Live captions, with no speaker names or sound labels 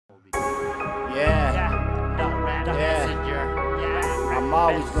I'm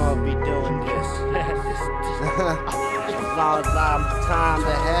always gonna be doing this. As long as I'm time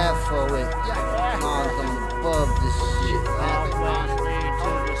to have for it. As long as I'm above this shit.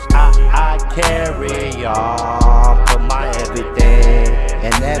 I carry on for my everything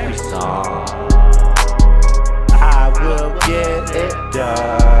and every song. I will get it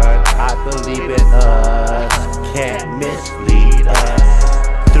done. I believe in us. Can't mislead us.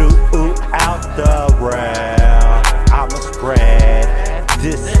 Throughout the realm, I'ma spread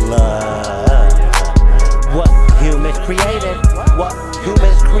this love. What humans created, what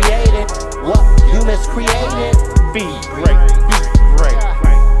humans created, what humans created. Be great, be great.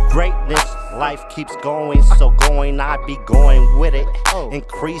 Greatness, life keeps going, so going, I be going with it.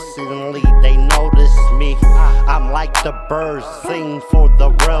 Increasingly, they notice me. I'm like the birds sing for the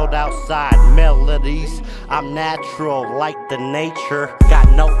world outside. Melodies, I'm natural like the nature.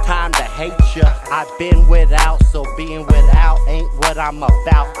 Got no time to hate ya. I've been without, so being without ain't what I'm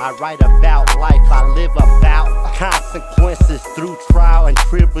about. I write about life, I live about consequences through trial and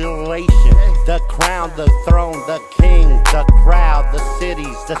tribulation. The crown, the throne, the king, the crowd, the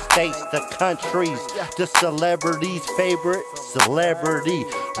cities, the states, the countries, the celebrities' favorite celebrity,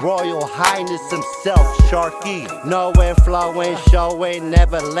 Royal Highness himself, Sharky. Knowing, flowing, showing,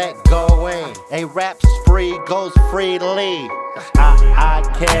 never let going. A rap spree goes freely. I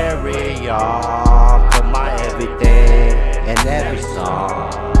carry on for my everything and every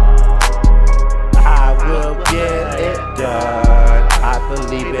song. I will get it done. I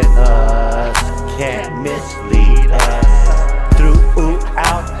believe in us. Can't mislead us.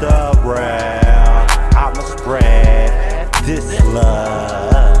 Throughout the realm, I'ma spread this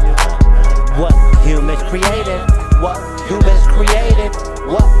love. What humans created, what humans created,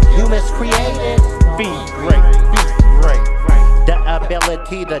 what humans created. Be great, be great. The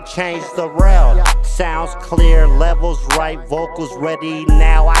ability to change the realm. Sounds clear, levels right, vocals ready,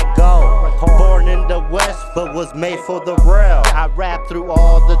 now I go. Born in the West, but was made for the realm. I rap through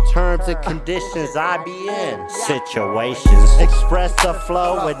all the terms and conditions I be in. Situations, express a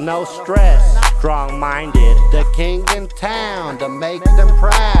flow with no stress. Strong-minded, the king in town to make them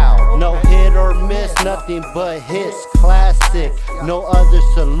proud. No hit or miss, nothing but hits, classic. No other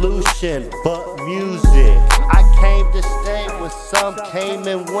solution but music. I came to stay when some came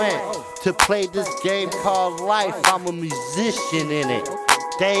and went. To play this game called life, I'm a musician in it.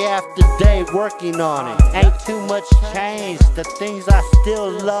 Day after day working on it. Ain't too much change. The things I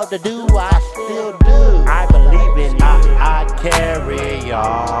still love to do, I still do. I believe in it. I carry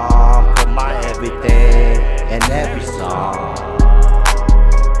on for my everything and every song.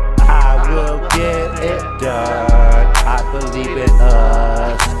 I will get it done. I believe in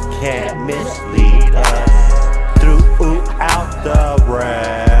us. Can't mislead us. Throughout the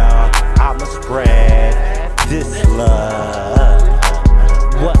realm, I'ma spread this love.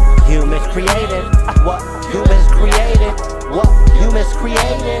 What humans created, what humans created, what humans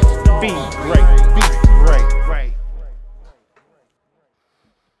created. Be great, be